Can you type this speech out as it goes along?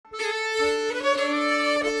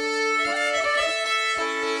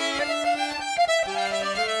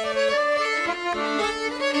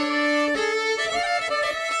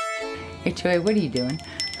HOA, what are you doing?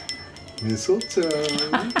 Mistletoe.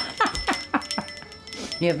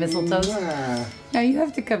 You have mistletoes? Mwah. No, you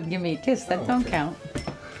have to come give me a kiss. That don't count.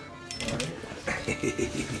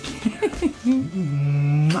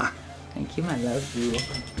 Mwah. Thank you, my love. You're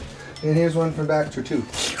welcome. And here's one from Baxter too.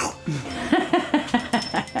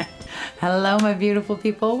 Hello, my beautiful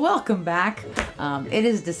people. Welcome back. It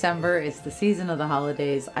is December. It's the season of the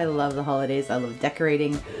holidays. I love the holidays. I love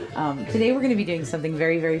decorating. Today we're going to be doing something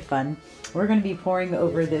very, very fun. We're going to be pouring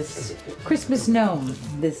over this Christmas gnome,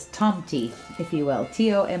 this Tomte, if you will,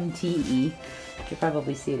 T-O-M-T-E. You can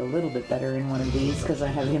probably see it a little bit better in one of these because I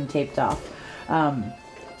have him taped off.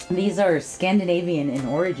 These are Scandinavian in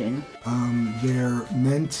origin. They're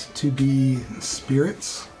meant to be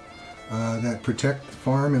spirits that protect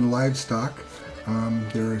farm and livestock.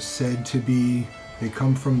 They're said to be, they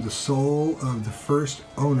come from the soul of the first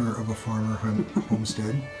owner of a farmer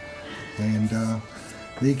homestead. And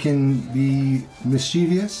they can be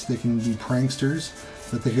mischievous, they can be pranksters,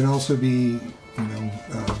 but they can also be, you know,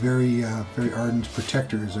 very ardent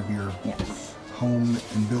protectors of your home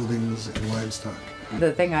and buildings and livestock.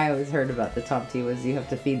 The thing I always heard about the Tomte was you have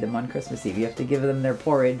to feed them on Christmas Eve. You have to give them their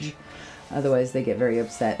porridge. Otherwise they get very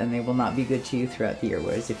upset and they will not be good to you throughout the year.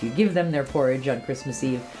 Whereas if you give them their porridge on Christmas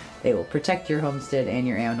Eve, they will protect your homestead and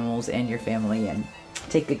your animals and your family and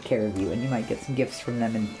take good care of you. And you might get some gifts from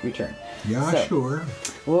them in return. Yeah, so, sure.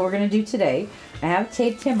 What we're going to do today, I have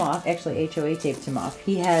taped him off. Actually, HOA taped him off.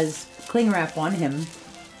 He has cling wrap on him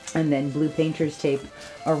and then blue painter's tape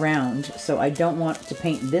around. So I don't want to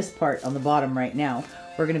paint this part on the bottom right now.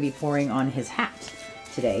 We're going to be pouring on his hat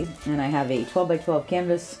today. And I have a 12 by 12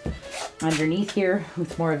 canvas underneath here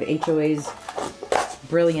with more of HOA's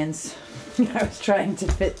brilliance. I was trying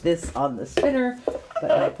to fit this on the spinner, but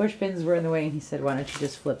my push pins were in the way, and he said, why don't you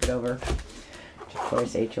just flip it over? Which, of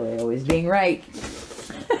course, HOA always being right.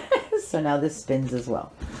 So now this spins as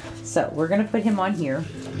well. So we're going to put him on here,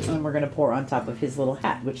 and we're going to pour on top of his little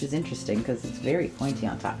hat, which is interesting because it's very pointy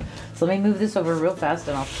on top. So let me move this over real fast,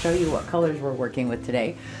 and I'll show you what colors we're working with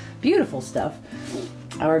today. Beautiful stuff.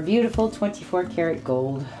 Our beautiful 24 karat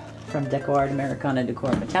gold from Deco Art Americana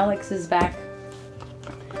Decor Metallics is back.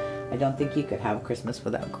 I don't think you could have Christmas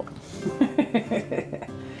without gold.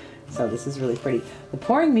 So this is really pretty. The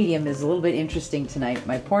pouring medium is a little bit interesting tonight.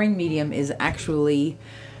 My pouring medium is actually,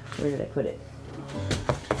 where did I put it?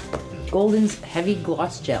 Golden's Heavy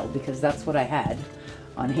Gloss Gel, because that's what I had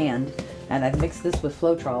on hand. And I've mixed this with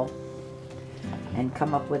Floetrol and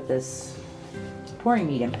come up with this pouring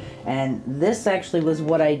medium. And this actually was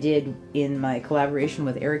what I did in my collaboration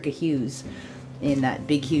with Erica Hughes in that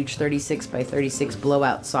big huge 36 by 36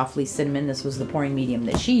 blowout softly cinnamon. This was the pouring medium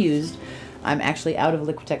that she used. I'm actually out of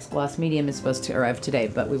Liquitex gloss medium. It's supposed to arrive today,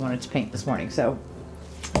 but we wanted to paint this morning. So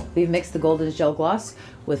we've mixed the Golden's gel gloss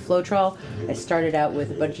with Floetrol. I started out with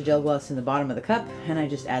a bunch of gel gloss in the bottom of the cup, and I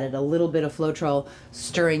just added a little bit of Floetrol,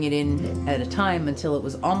 stirring it in at a time until it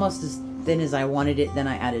was almost as thin as I wanted it. Then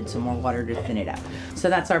I added some more water to thin it out. So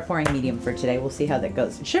that's our pouring medium for today. We'll see how that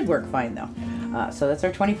goes. It should work fine though. So that's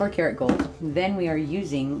our 24 karat gold. Then we are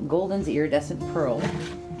using Golden's Iridescent Pearl,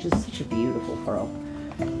 which is such a beautiful pearl.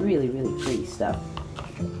 Really, really pretty stuff.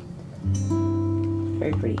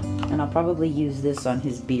 Very pretty. And I'll probably use this on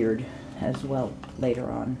his beard as well later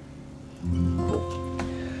on. Cool.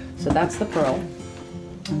 So that's the pearl.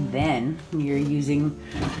 And then you're using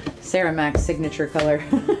Sarah Mac's signature color,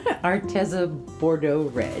 Arteza Bordeaux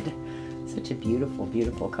Red. Such a beautiful,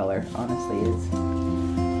 beautiful color. Honestly, it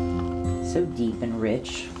is so deep and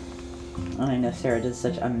rich. And I know Sarah does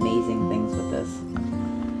such amazing things with this.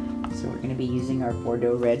 So we're going to be using our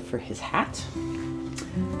Bordeaux Red for his hat.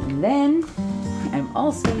 And then I'm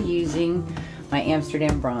also using my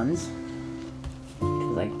Amsterdam Bronze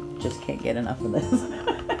because I just can't get enough of this.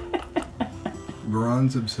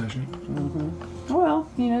 Bronze obsession. Mm-hmm. Well,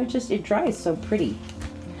 you know, it dries so pretty.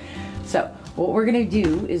 So what we're going to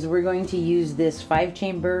do is we're going to use this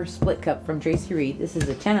 5-chamber split cup from Tracy Reed. This is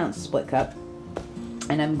a 10-ounce split cup.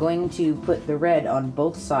 And I'm going to put the red on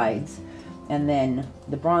both sides, and then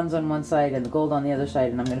the bronze on one side and the gold on the other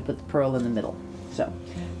side, and I'm going to put the pearl in the middle. So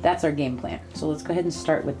that's our game plan. So let's go ahead and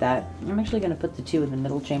start with that. I'm actually going to put the 2 in the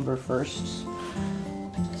middle chamber first.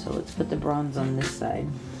 So let's put the bronze on this side.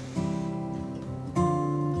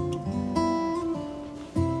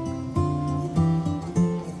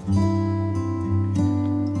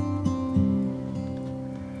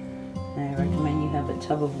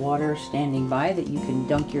 Tub of water standing by that you can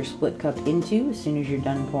dunk your split cup into as soon as you're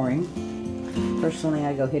done pouring. Personally,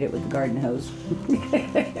 I go hit it with the garden hose.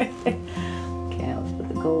 Okay, let's put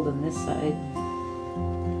the gold on this side.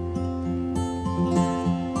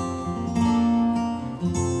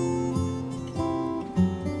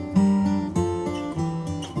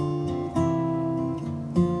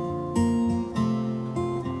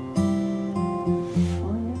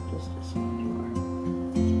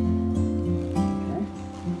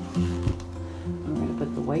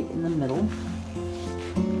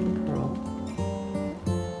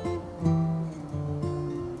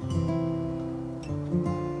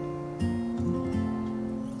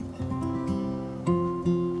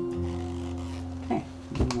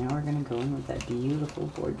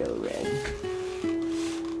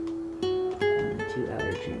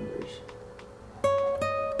 chambers.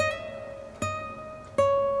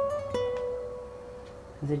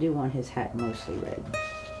 Because I do want his hat mostly red.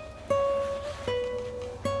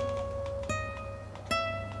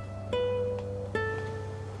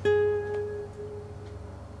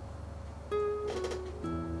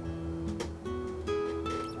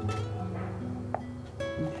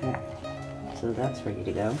 Okay, so that's ready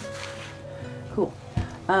to go. Cool.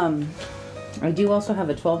 I do also have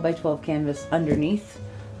a 12 by 12 canvas underneath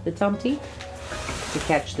the Tomte to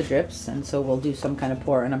catch the drips, and so we'll do some kind of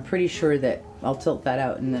pour, and I'm pretty sure that I'll tilt that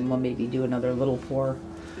out and then we'll maybe do another little pour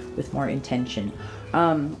with more intention.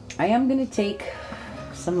 I am going to take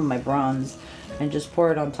some of my bronze and just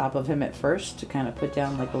pour it on top of him at first to kind of put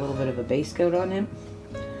down like a little bit of a base coat on him,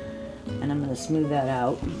 and I'm going to smooth that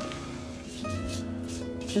out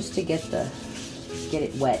just to get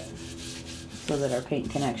it wet so that our paint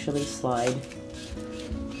can actually slide.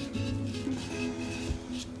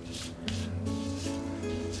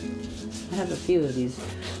 I have a few of these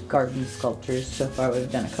garden sculptures. So far we've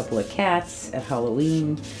done a couple of cats at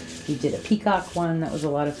Halloween. We did a peacock one, that was a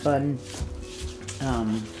lot of fun. I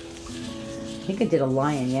think I did a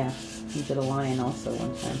lion, yeah. We did a lion also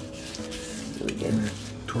one time. Really good. And a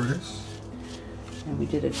tortoise? And we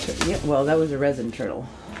did yeah, well, that was a resin turtle.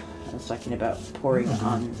 I was talking about pouring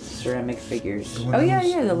on ceramic figures. Oh yeah,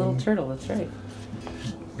 yeah, the little turtle, that's right.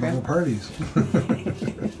 Little parties.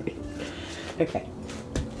 Okay.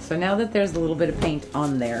 So now that there's a little bit of paint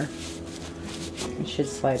on there, it should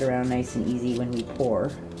slide around nice and easy when we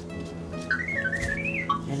pour.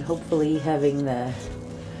 And hopefully having the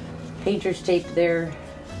painter's tape there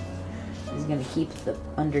is going to keep the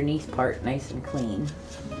underneath part nice and clean.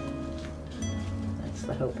 That's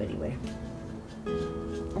the hope anyway.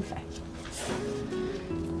 Okay.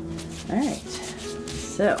 Alright.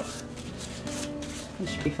 So, this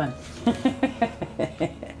should be fun.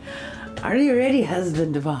 Are you ready,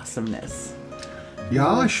 husband of awesomeness?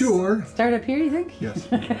 Yeah, sure. Start up here, you think? Yes.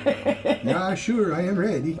 Yeah, sure, I am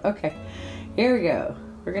ready. Okay, here we go.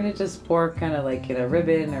 We're gonna just pour kind of like in a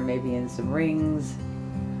ribbon or maybe in some rings.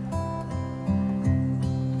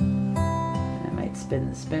 I might spin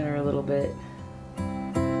the spinner a little bit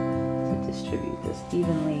to distribute this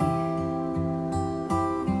evenly.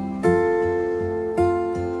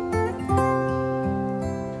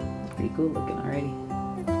 It's pretty cool looking already.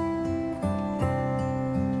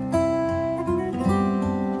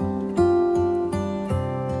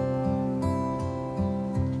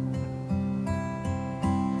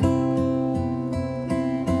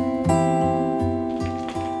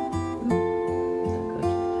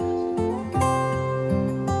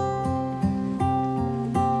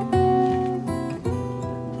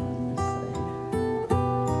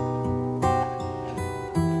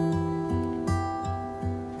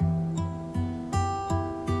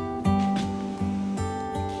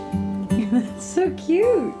 That's so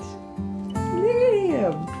cute. Look at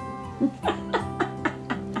him.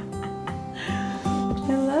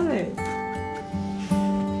 I love it.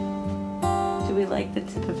 Do we like the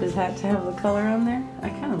tip of his hat to have the color on there? I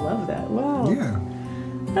kind of love that. Wow. Yeah.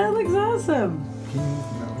 That looks awesome.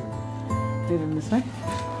 Move him this way.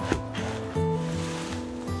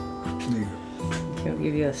 There you go. Okay, we'll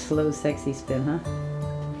give you a slow, sexy spin, huh?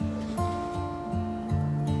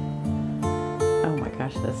 Oh my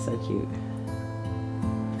gosh, that's so cute.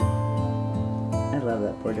 I love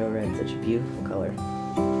that Bordeaux red, such a beautiful color.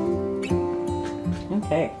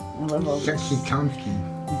 Okay, I love all this. Sexy Tomte.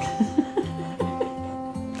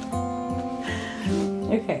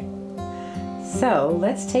 Okay, so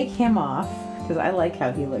let's take him off because I like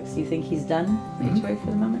how he looks. Do you think he's done each way for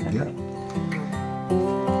the moment? Okay. Yeah.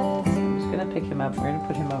 So I'm just gonna pick him up. We're gonna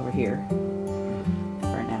put him over here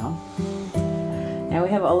for now. Now we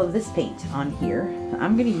have all of this paint on here.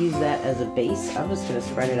 I'm gonna use that as a base. I'm just gonna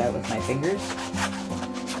spread it out with my fingers.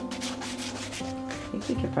 I think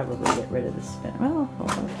we could probably get rid of the spin. Well,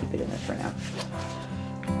 I'll keep it in there for now.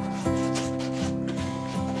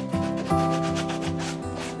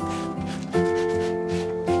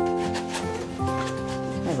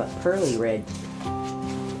 I have a pearly red.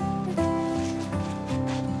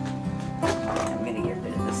 I'm gonna get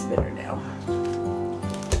rid of the spinner now.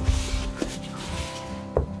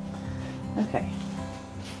 Okay.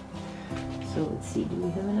 So let's see, do we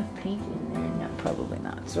have enough paint in there? No, probably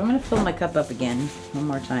not. So I'm gonna fill my cup up again, one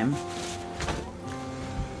more time.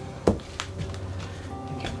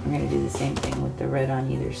 Okay, I'm gonna do the same thing with the red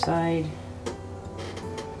on either side.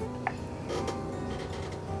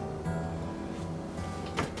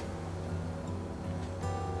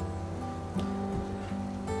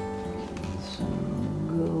 Some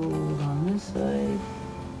gold on this side.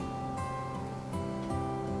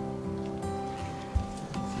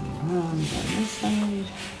 On this side.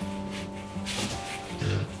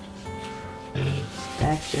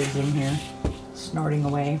 Baxter's in here, snorting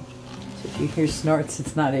away. So if you hear snorts,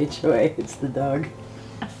 it's not HOA, it's the dog.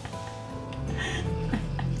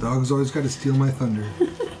 Dog's always got to steal my thunder.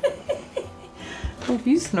 Well, if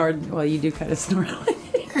you snort, well, you do kind of snort.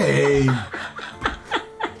 Hey!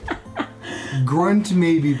 Grunt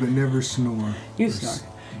maybe, but never snore. You snore.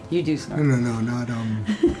 You do snort. No, not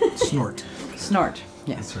snort. Snort,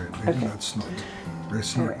 yes. That's right, I do not snort. I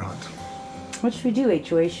snort not. What should we do,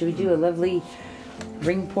 HOA? Should we do a lovely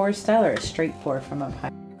ring pour style or a straight pour from up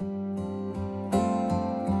high?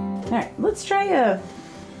 Alright, let's try a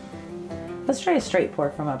straight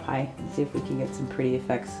pour from up high and see if we can get some pretty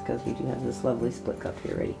effects, because we do have this lovely split cup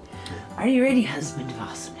here ready. Are you ready, husband of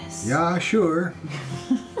awesomeness? Yeah, sure.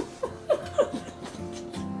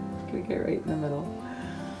 Can we get right in the middle?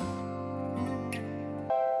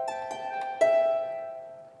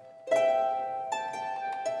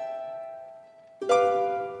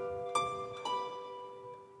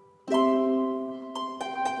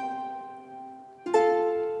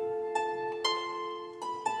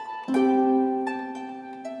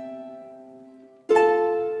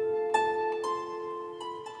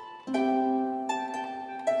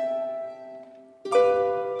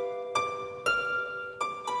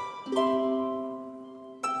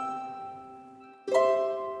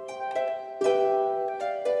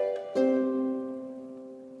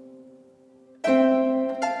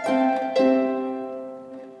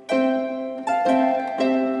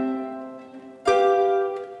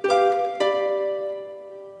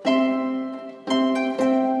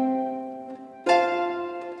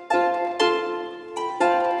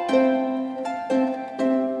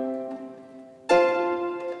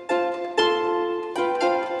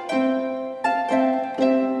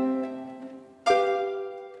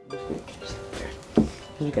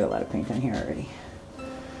 We've got a lot of paint on here already.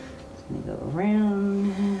 Just gonna go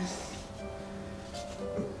around.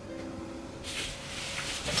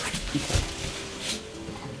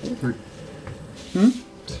 Okay.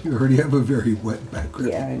 You already have a very wet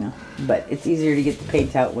background. Yeah, I know. But it's easier to get the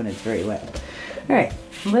paint out when it's very wet. All right,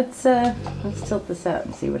 let's tilt this out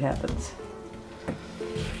and see what happens.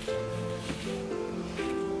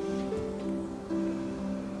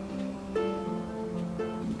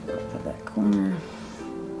 Go to that corner.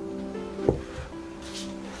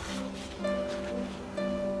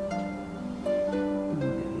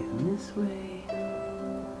 This way.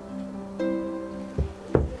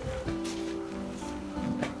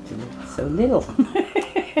 Back to so little. Down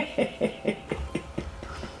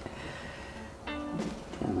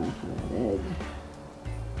off of that edge.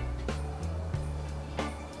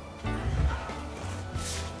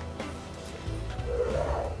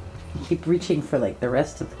 Keep reaching for like the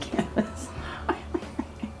rest of the canvas.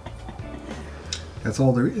 That's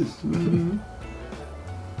all there is. Mm-hmm.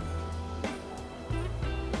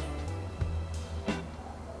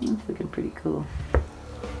 It's looking pretty cool.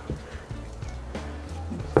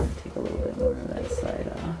 Take a little bit more of that side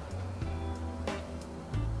off.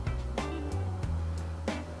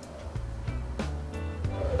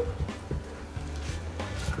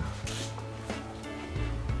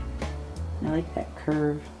 I like that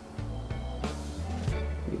curve.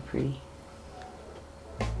 Pretty pretty.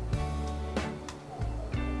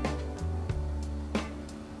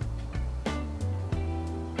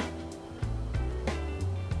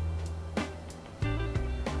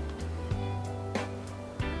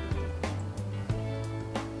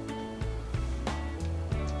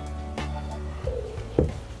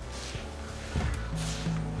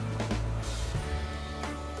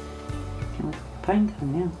 Pine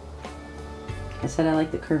cone now. I said I like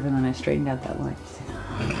the curve and then I straightened out that line.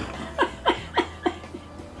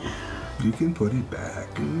 You can put it back.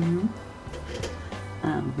 Mm-hmm.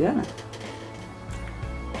 I'm gonna.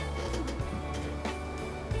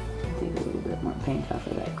 Take a little bit more paint off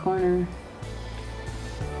of that corner.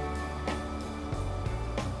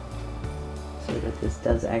 So that this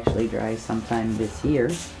does actually dry sometime this year.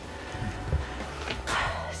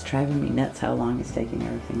 It's driving me nuts how long it's taking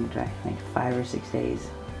everything to dry. Like 5 or 6 days.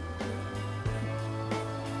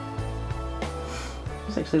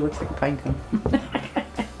 This actually looks like a pine cone.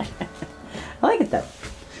 I like it though.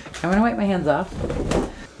 I'm gonna wipe my hands off.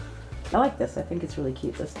 I like this. I think it's really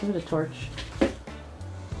cute. Let's give it a torch.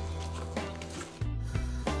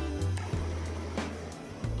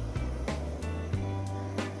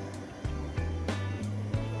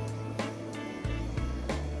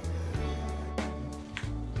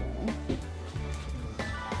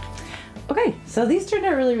 Okay, so these turned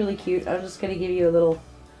out really, really cute. I'm just gonna give you a little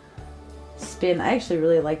spin. I actually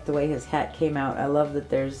really like the way his hat came out. I love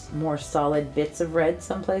that there's more solid bits of red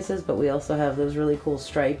some places, but we also have those really cool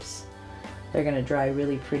stripes. They're going to dry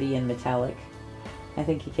really pretty and metallic. I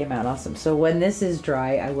think he came out awesome. So when this is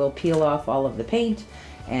dry, I will peel off all of the paint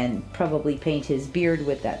and probably paint his beard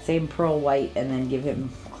with that same pearl white and then give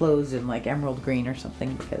him clothes in like emerald green or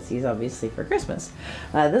something because he's obviously for Christmas.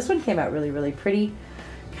 This one came out really, really pretty.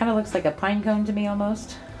 Kind of looks like a pine cone to me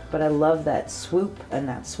almost, but I love that swoop and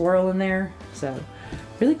that swirl in there. So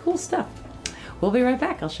really cool stuff. We'll be right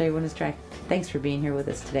back. I'll show you when it's dry. Thanks for being here with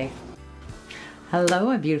us today. Hello,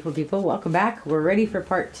 my beautiful people. Welcome back. We're ready for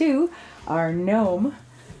part 2. Our gnome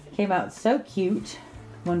came out so cute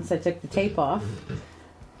once I took the tape off.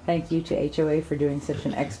 Thank you to HOA for doing such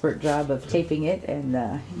an expert job of taping it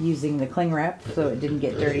and using the cling wrap so it didn't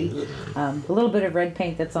get dirty. The little bit of red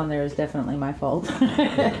paint that's on there is definitely my fault.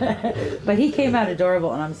 But he came out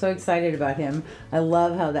adorable and I'm so excited about him. I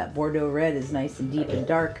love how that Bordeaux red is nice and deep and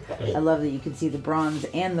dark. I love that you can see the bronze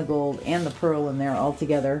and the gold and the pearl in there all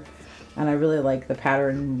together. And I really like the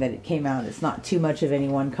pattern that it came out. It's not too much of any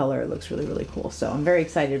one color. It looks really, really cool. So I'm very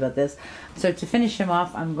excited about this. So to finish him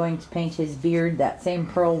off, I'm going to paint his beard that same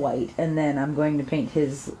pearl white. And then I'm going to paint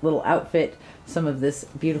his little outfit some of this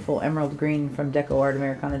beautiful emerald green from Deco Art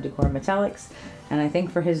Americana Decor Metallics. And I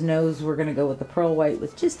think for his nose, we're going to go with the pearl white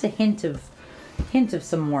with just a hint of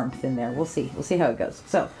some warmth in there. We'll see. We'll see how it goes.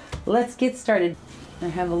 So let's get started. I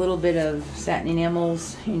have a little bit of satin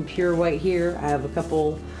enamels in pure white here. I have a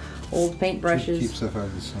couple old paint brushes. Keep stuff out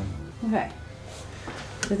of the sun. Okay.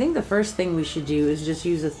 So I think the first thing we should do is just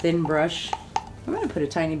use a thin brush. I'm going to put a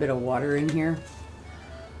tiny bit of water in here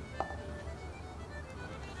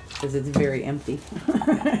because it's very empty. I'll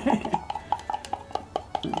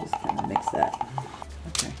just kind of mix that.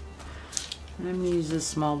 Okay. And I'm going to use this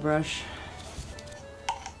small brush.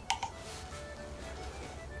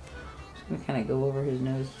 Just going to kind of go over his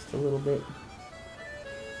nose just a little bit.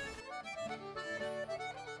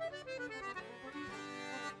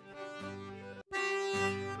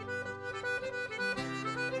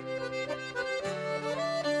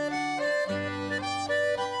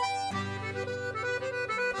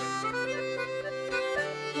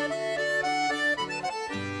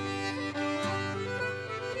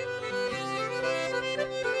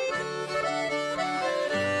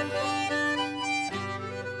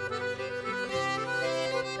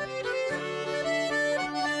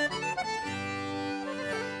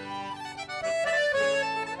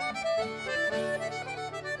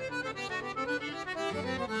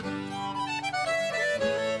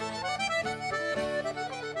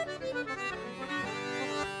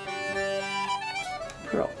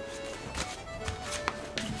 Pearl.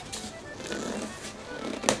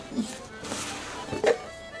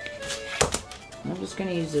 I'm just going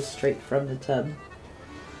to use this straight from the tub.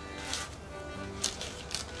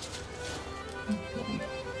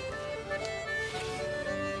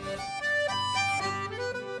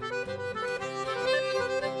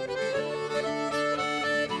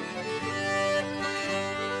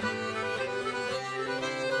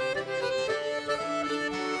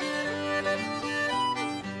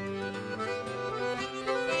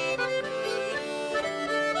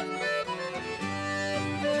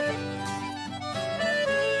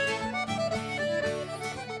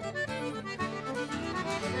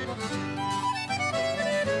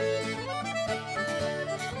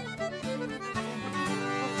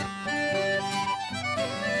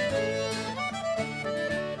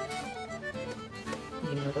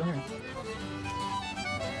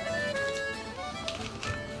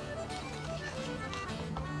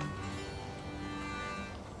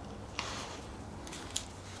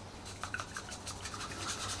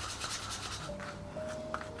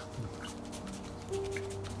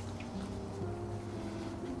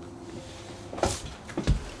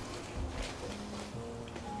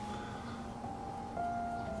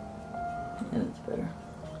 Yeah, that's better.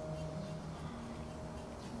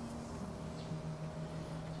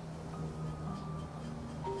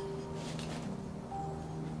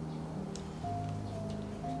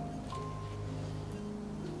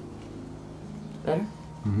 Better?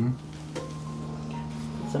 Mm-hmm.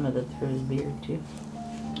 Put some of that through his beard too.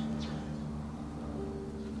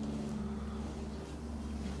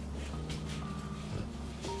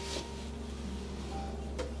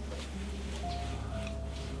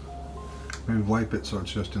 Maybe wipe it so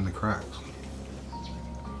it's just in the cracks.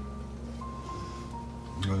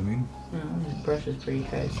 You know what I mean? No, this brush is pretty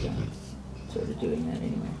dry, so it's sort of doing that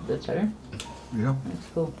anyway. Is that better? Yeah. That's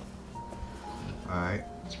cool. Alright.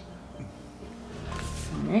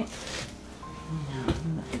 Alright. Now I'm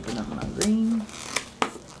going to open up my green.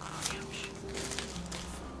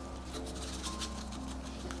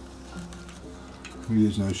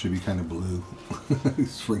 His nose should be kind of blue.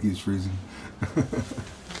 It's like he's freezing.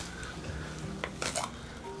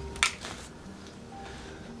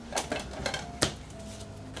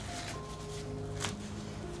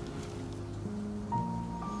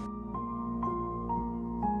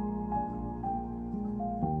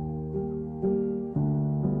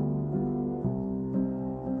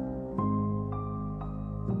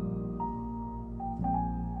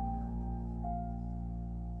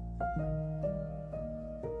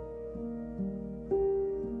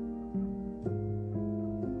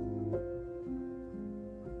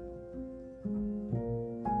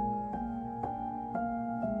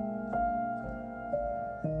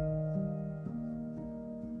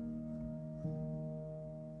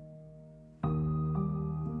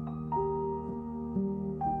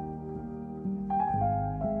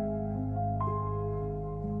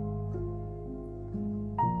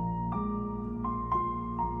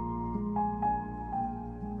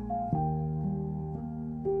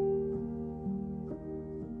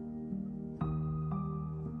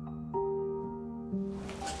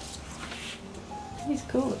 He's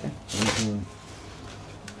cool looking. Mm-hmm.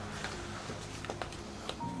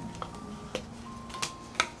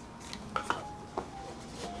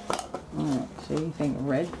 Alright, so you think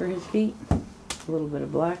red for his feet? A little bit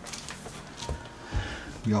of black.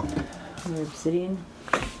 Yeah. Or obsidian.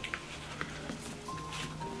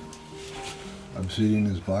 Obsidian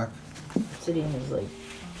is black. Obsidian is like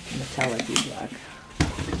metallic-y black.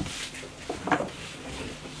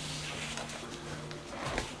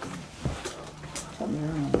 Something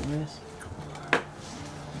wrong with the wrist.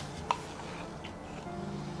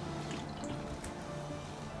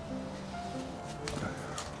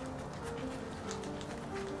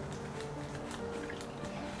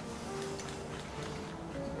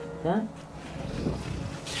 That?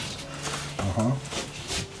 Uh-huh.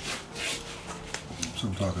 That's what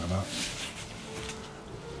I'm talking about.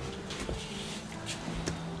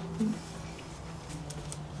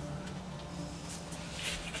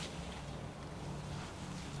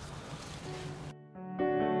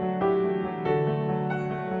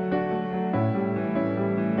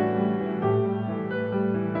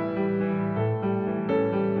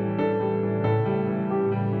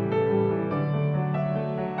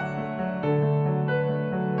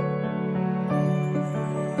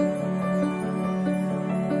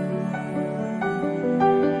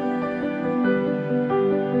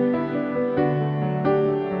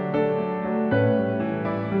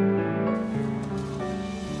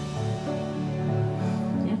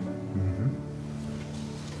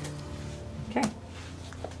 Okay.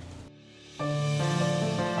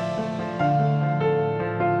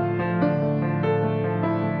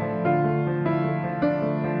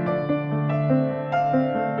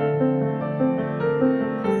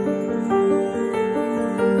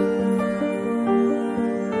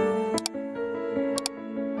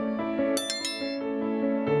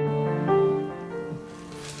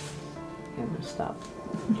 I'm gonna stop.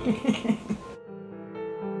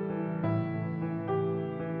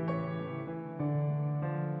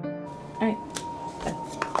 Alright.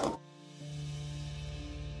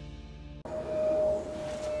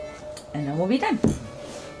 And then we'll be done.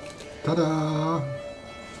 Ta-da!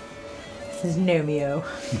 This is Gnomeo.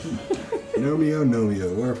 Gnomeo,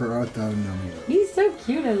 Gnomeo. Wherever art thou, Gnomeo? He's so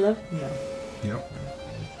cute. I love him. Yep.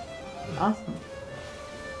 Awesome.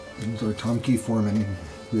 He's our Tomte foreman.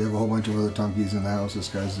 We have a whole bunch of other Tomtes in the house. This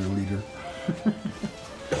guy's their leader.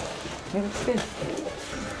 It looks good.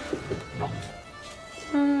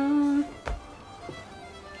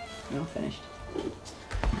 All finished.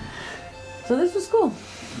 So this was cool.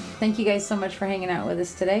 Thank you guys so much for hanging out with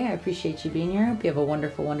us today. I appreciate you being here. I hope you have a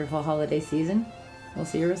wonderful, wonderful holiday season. We'll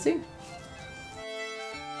see you real soon.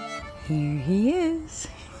 Here he is.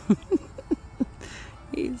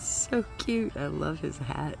 He's so cute. I love his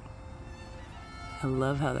hat. I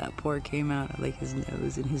love how that pore came out. I like his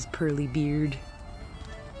nose and his pearly beard.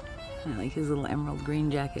 I like his little emerald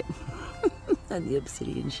green jacket. And the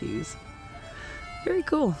obsidian shoes. Very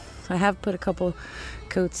cool. So I have put a couple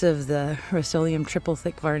coats of the Rust-Oleum triple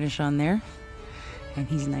thick varnish on there. And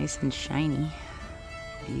he's nice and shiny.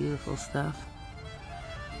 Beautiful stuff.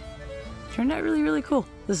 Turned out really, really cool.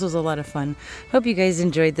 This was a lot of fun. Hope you guys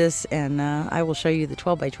enjoyed this, and I will show you the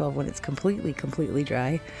 12x12 when it's completely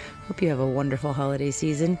dry. Hope you have a wonderful holiday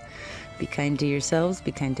season. Be kind to yourselves,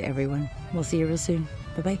 be kind to everyone. We'll see you real soon.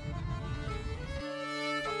 Bye-bye.